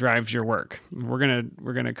question drives your work? We're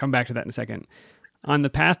gonna come back to that in a second. On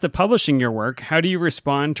the path to publishing your work, how do you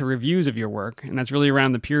respond to reviews of your work? And that's really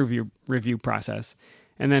around the peer review process.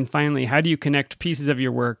 And then finally, how do you connect pieces of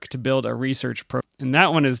your work to build a research program? And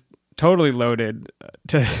that one is totally loaded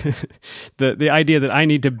to the idea that I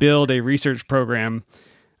need to build a research program,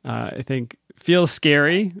 I think feels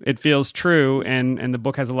scary. It feels true. And the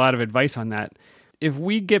book has a lot of advice on that. If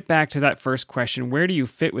we get back to that first question, where do you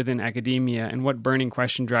fit within academia and what burning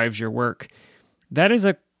question drives your work? That is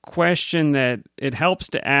a question that it helps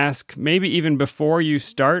to ask maybe even before you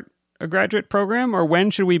start a graduate program, or when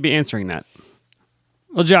should we be answering that?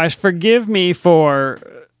 Well, Josh, forgive me for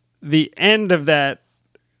the end of that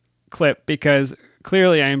clip, because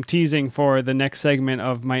clearly I am teasing for the next segment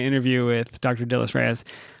of my interview with Dr. Dilys Reyes,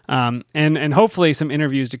 and hopefully some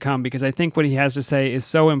interviews to come, because I think what he has to say is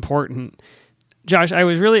so important. Josh, I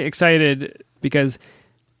was really excited because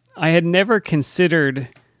I had never considered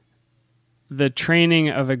the training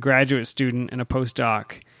of a graduate student and a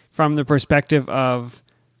postdoc from the perspective of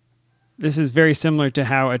this is very similar to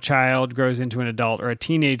how a child grows into an adult or a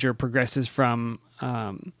teenager progresses from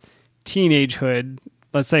teenagehood,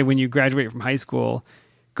 let's say when you graduate from high school,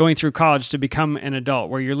 going through college to become an adult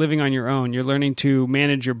where you're living on your own, you're learning to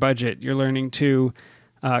manage your budget, you're learning to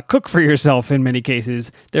cook for yourself in many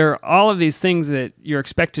cases. There are all of these things that you're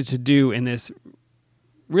expected to do in this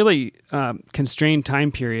really constrained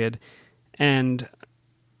time period. And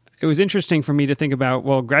it was interesting for me to think about,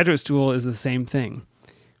 well, graduate school is the same thing.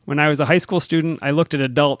 When I was a high school student, I looked at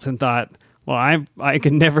adults and thought, well, I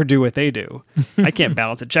can never do what they do. I can't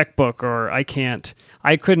balance a checkbook, or I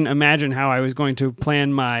couldn't imagine how I was going to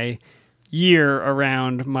plan my year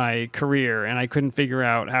around my career, and I couldn't figure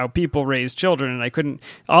out how people raise children, and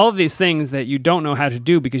all of these things that you don't know how to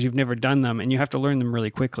do because you've never done them, and you have to learn them really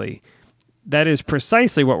quickly. That is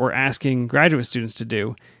precisely what we're asking graduate students to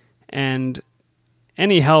do. And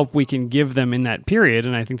any help we can give them in that period,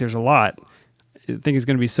 and I think there's a lot, I think is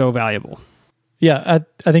going to be so valuable. Yeah,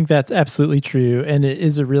 I think that's absolutely true. And it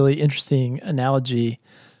is a really interesting analogy.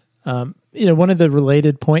 One of the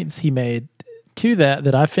related points he made to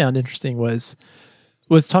that I found interesting was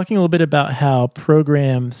talking a little bit about how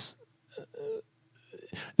programs,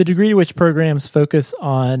 the degree to which programs focus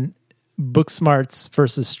on book smarts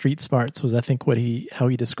versus street smarts was, I think, how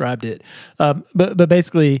he described it. But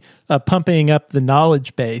basically, pumping up the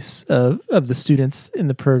knowledge base of the students in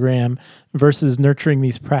the program versus nurturing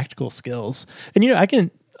these practical skills. And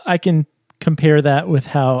I can compare that with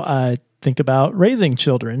how I think about raising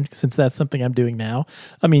children, since that's something I'm doing now.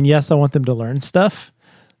 I mean, yes, I want them to learn stuff,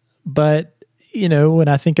 but when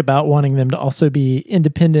I think about wanting them to also be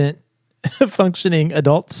independent, functioning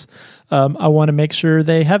adults, I want to make sure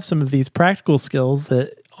they have some of these practical skills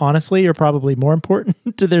that honestly are probably more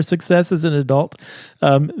important to their success as an adult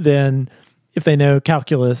than if they know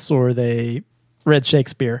calculus or they read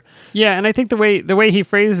Shakespeare. Yeah, and I think the way he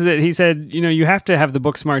phrases it, he said, you have to have the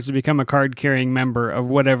book smarts to become a card-carrying member of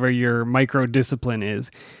whatever your micro-discipline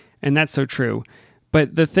is. And that's so true.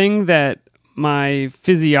 But the thing that my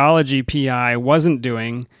physiology PI wasn't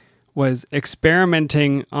doing was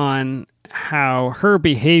experimenting on how her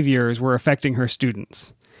behaviors were affecting her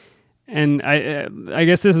students. And I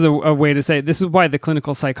guess this is a way to say, this is why the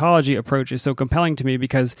clinical psychology approach is so compelling to me,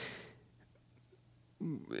 because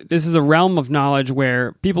this is a realm of knowledge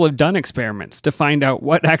where people have done experiments to find out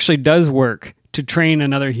what actually does work to train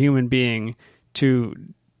another human being to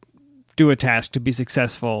do a task, to be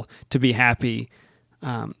successful, to be happy.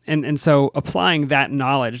 And so applying that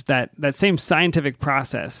knowledge, that same scientific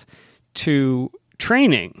process to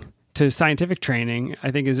training, to scientific training, I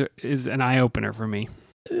think is an eye-opener for me.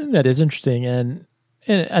 That is interesting. And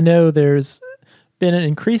I know there's been an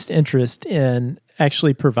increased interest in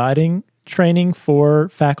actually providing training for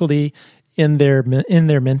faculty in their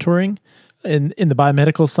mentoring. In the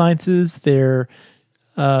biomedical sciences,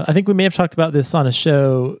 I think we may have talked about this on a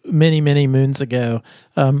show many, many moons ago.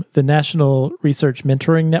 The National Research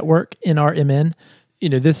Mentoring Network, NRMN.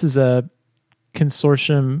 This is a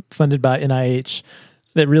consortium funded by NIH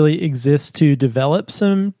that really exists to develop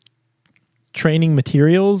some training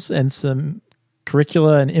materials and some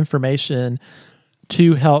curricula and information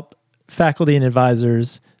to help faculty and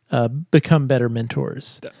advisors become better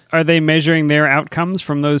mentors. Are they measuring their outcomes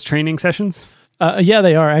from those training sessions? Yeah,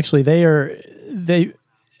 they are actually.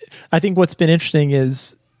 I think what's been interesting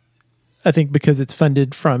is, I think because it's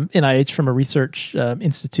funded from NIH, from a research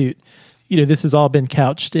institute, this has all been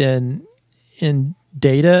couched in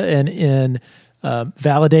data and in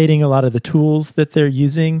validating a lot of the tools that they're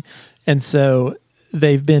using. And so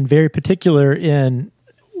they've been very particular in,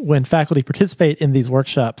 when faculty participate in these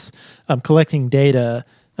workshops, collecting data,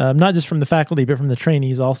 not just from the faculty, but from the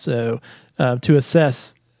trainees also, to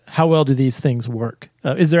assess how well do these things work.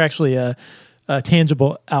 Is there actually a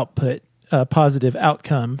tangible output, a positive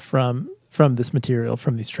outcome from this material,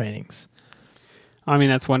 from these trainings? I mean,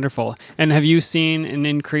 that's wonderful. And have you seen an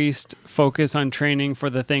increased focus on training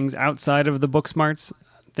for the things outside of the book smarts?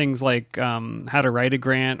 Things like how to write a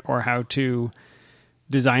grant or how to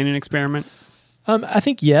design an experiment? I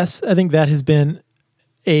think yes. I think that has been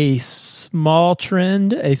a small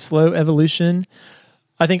trend, a slow evolution.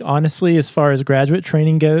 I think honestly, as far as graduate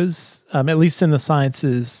training goes, at least in the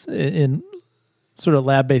sciences, in sort of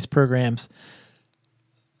lab-based programs,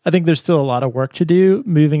 I think there's still a lot of work to do,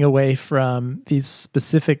 moving away from these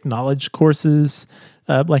specific knowledge courses,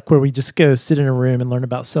 like where we just go sit in a room and learn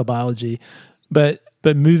about cell biology, but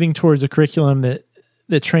moving towards a curriculum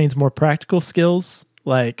that trains more practical skills,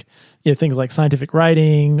 like things like scientific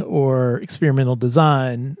writing or experimental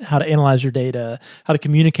design, how to analyze your data, how to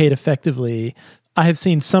communicate effectively. I have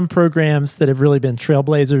seen some programs that have really been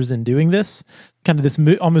trailblazers in doing this, kind of this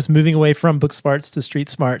almost moving away from book smarts to street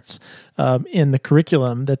smarts in the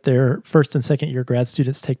curriculum that their first and second year grad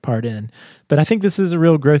students take part in. But I think this is a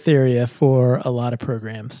real growth area for a lot of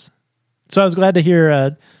programs. So I was glad to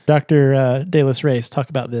hear Dr. De Los Reyes talk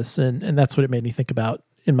about this, and that's what it made me think about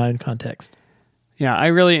in my own context. Yeah, I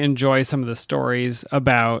really enjoy some of the stories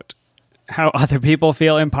about how other people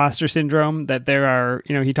feel imposter syndrome, that there are,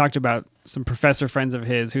 he talked about some professor friends of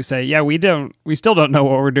his who say, yeah, we still don't know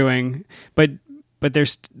what we're doing, but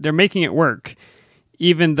they're making it work.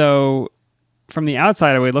 Even though from the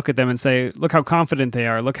outside, I would look at them and say, look how confident they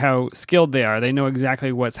are. Look how skilled they are. They know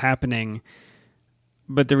exactly what's happening.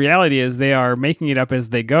 But the reality is they are making it up as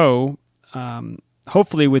they go,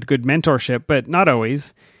 hopefully with good mentorship, but not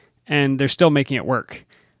always. And they're still making it work.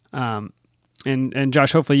 And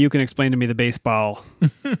Josh, hopefully you can explain to me the baseball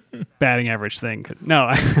batting average thing. No,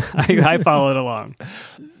 I followed along.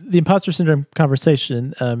 The imposter syndrome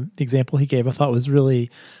conversation, the example he gave, I thought was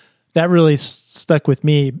really stuck with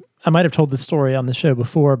me. I might have told this story on the show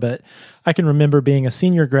before, but I can remember being a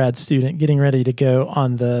senior grad student getting ready to go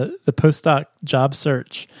on the postdoc job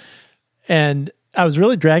search. And I was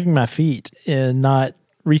really dragging my feet in not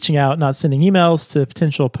reaching out, not sending emails to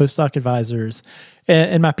potential postdoc advisors.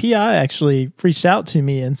 And my PI actually reached out to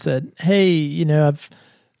me and said, hey,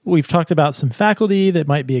 we've talked about some faculty that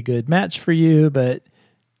might be a good match for you, but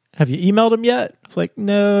have you emailed them yet? I was like,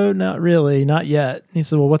 no, not really, not yet. And he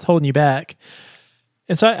said, well, what's holding you back?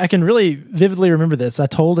 And so I can really vividly remember this. I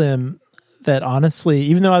told him that honestly,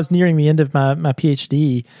 even though I was nearing the end of my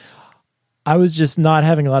PhD, I was just not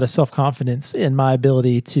having a lot of self-confidence in my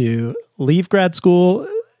ability to leave grad school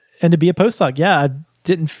and to be a postdoc. Yeah, I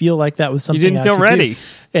didn't feel like that was something you didn't feel ready. Do.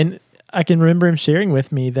 And I can remember him sharing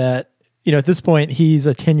with me that, at this point, he's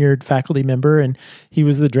a tenured faculty member and he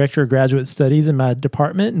was the director of graduate studies in my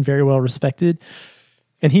department and very well respected.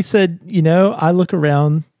 And he said, I look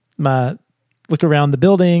around the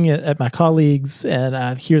building at my colleagues and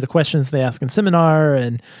I hear the questions they ask in seminar,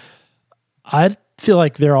 and I feel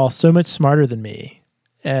like they're all so much smarter than me.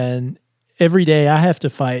 And every day I have to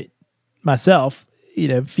fight myself,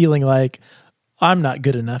 feeling like I'm not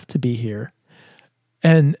good enough to be here.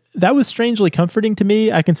 And that was strangely comforting to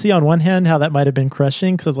me. I can see on one hand how that might have been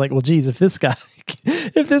crushing, because I was like, well, geez, if this guy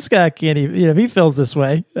can't even, if he feels this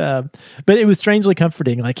way. But it was strangely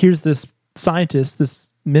comforting. Like, here's this scientist,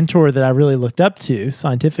 this mentor that I really looked up to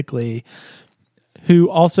scientifically, who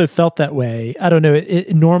also felt that way. I don't know.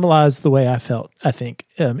 It normalized the way I felt, I think.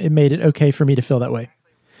 It made it okay for me to feel that way.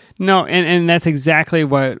 No, and that's exactly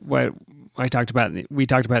what I talked about. We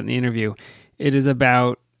talked about in the interview. It is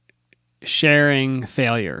about sharing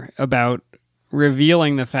failure, about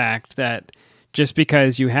revealing the fact that just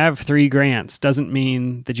because you have 3 grants doesn't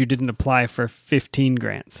mean that you didn't apply for 15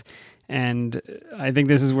 grants. And I think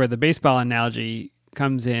this is where the baseball analogy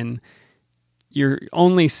comes in. You're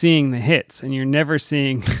only seeing the hits and you're never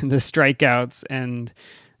seeing the strikeouts and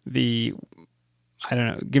the, I don't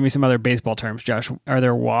know, give me some other baseball terms, Josh. Are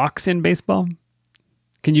there walks in baseball?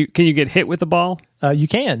 Can you get hit with the ball? You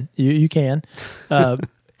can. You can.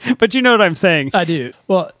 But you know what I'm saying. I do.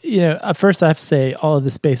 Well, at first I have to say all of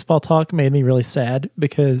this baseball talk made me really sad,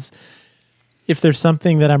 because if there's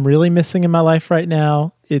something that I'm really missing in my life right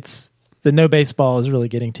now, it's the no baseball is really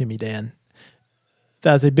getting to me, Dan.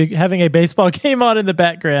 That was having a baseball game on in the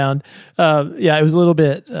background. It was a little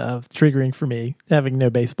bit triggering for me, having no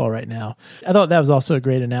baseball right now. I thought that was also a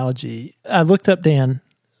great analogy. I looked up, Dan,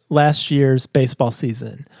 last year's baseball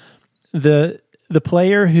season. The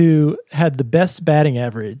player who had the best batting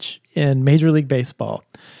average in Major League Baseball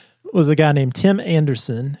was a guy named Tim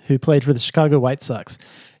Anderson, who played for the Chicago White Sox.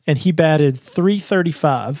 And he batted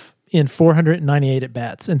 .335 in 498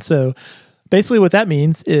 at-bats. And so basically what that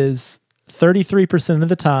means is 33% of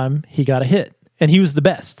the time he got a hit. And he was the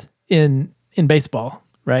best in baseball,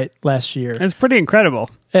 right, last year. That's pretty incredible.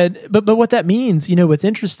 But what that means, what's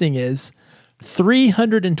interesting is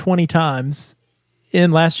 320 times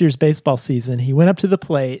in last year's baseball season, he went up to the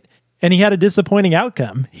plate and he had a disappointing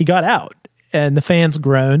outcome. He got out and the fans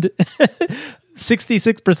groaned.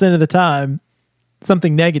 66% of the time,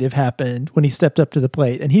 something negative happened when he stepped up to the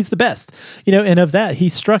plate, and he's the best. And of that, he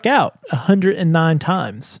struck out 109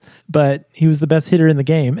 times, but he was the best hitter in the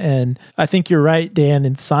game. And I think you're right, Dan.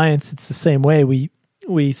 In science, it's the same way.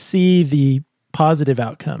 We see the positive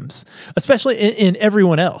outcomes, especially in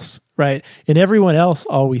everyone else, right? In everyone else,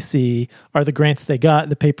 all we see are the grants they got,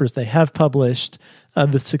 the papers they have published,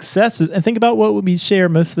 the successes. And think about what we share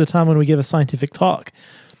most of the time when we give a scientific talk.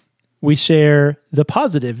 We share the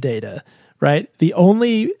positive data, right? The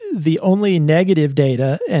only negative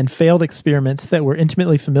data and failed experiments that we're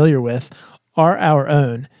intimately familiar with are our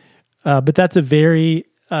own. But that's a very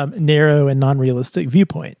narrow and non-realistic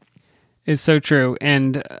viewpoint. It's so true.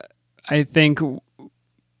 And I think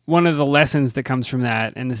one of the lessons that comes from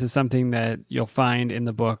that, and this is something that you'll find in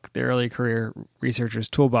the book, The Early Career Researcher's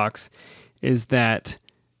Toolbox, is that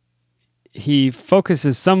he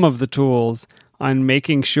focuses some of the tools on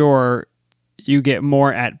making sure you get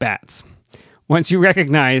more at-bats. Once you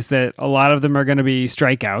recognize that a lot of them are going to be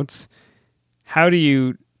strikeouts, how do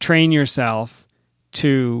you train yourself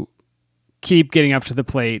to keep getting up to the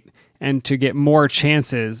plate and to get more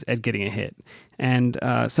chances at getting a hit? And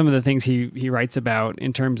some of the things he writes about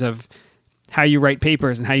in terms of how you write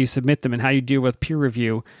papers and how you submit them and how you deal with peer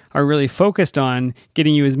review are really focused on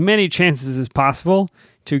getting you as many chances as possible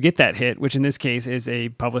to get that hit, which in this case is a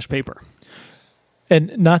published paper.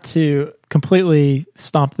 And not to completely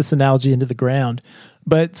stomp this analogy into the ground,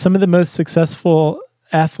 but some of the most successful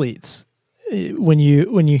athletes, when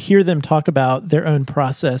you hear them talk about their own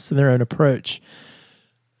process and their own approach,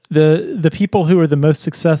 the people who are the most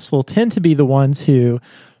successful tend to be the ones who,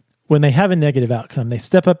 when they have a negative outcome, they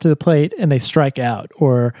step up to the plate and they strike out,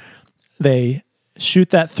 or they shoot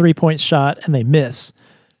that 3-point shot and they miss.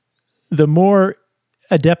 The more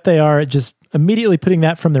adept they are at just immediately putting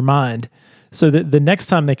that from their mind, so that the next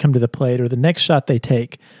time they come to the plate or the next shot they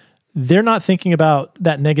take, they're not thinking about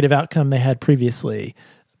that negative outcome they had previously,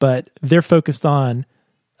 but they're focused on,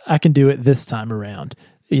 I can do it this time around,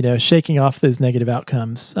 shaking off those negative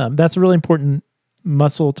outcomes. That's a really important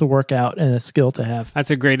muscle to work out and a skill to have.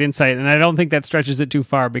 That's a great insight. And I don't think that stretches it too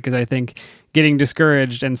far, because I think getting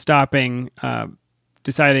discouraged and stopping,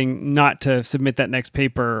 deciding not to submit that next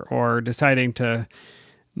paper, or deciding to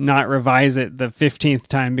not revise it the 15th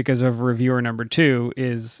time because of reviewer number 2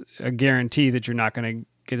 is a guarantee that you're not going to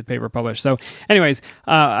get the paper published. So anyways,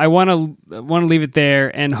 I want to leave it there,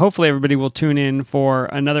 and hopefully everybody will tune in for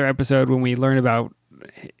another episode when we learn about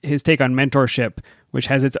his take on mentorship, which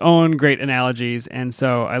has its own great analogies. And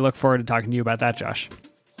so I look forward to talking to you about that, Josh.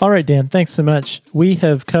 All right, Dan, thanks so much. We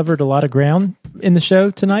have covered a lot of ground in the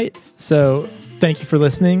show tonight, so thank you for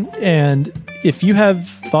listening. And if you have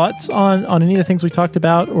thoughts on any of the things we talked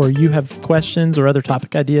about, or you have questions or other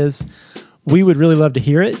topic ideas, we would really love to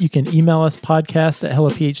hear it. You can email us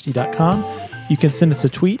podcast@hellophd.com. You can send us a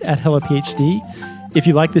tweet at hellophd. If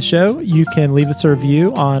you like the show, you can leave us a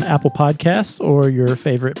review on Apple Podcasts or your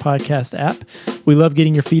favorite podcast app. We love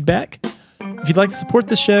getting your feedback. If you'd like to support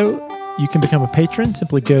the show, you can become a patron.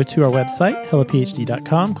 Simply go to our website,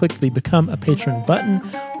 hellophd.com, click the Become a Patron button,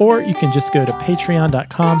 or you can just go to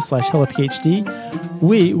patreon.com/hellophd.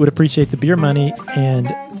 We would appreciate the beer money,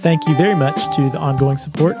 and thank you very much to the ongoing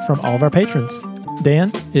support from all of our patrons.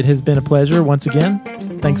 Dan, it has been a pleasure once again.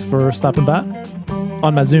 Thanks for stopping by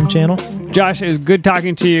on my Zoom channel. Josh, it was good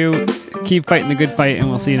talking to you. Keep fighting the good fight, and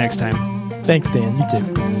we'll see you next time. Thanks, Dan. You too.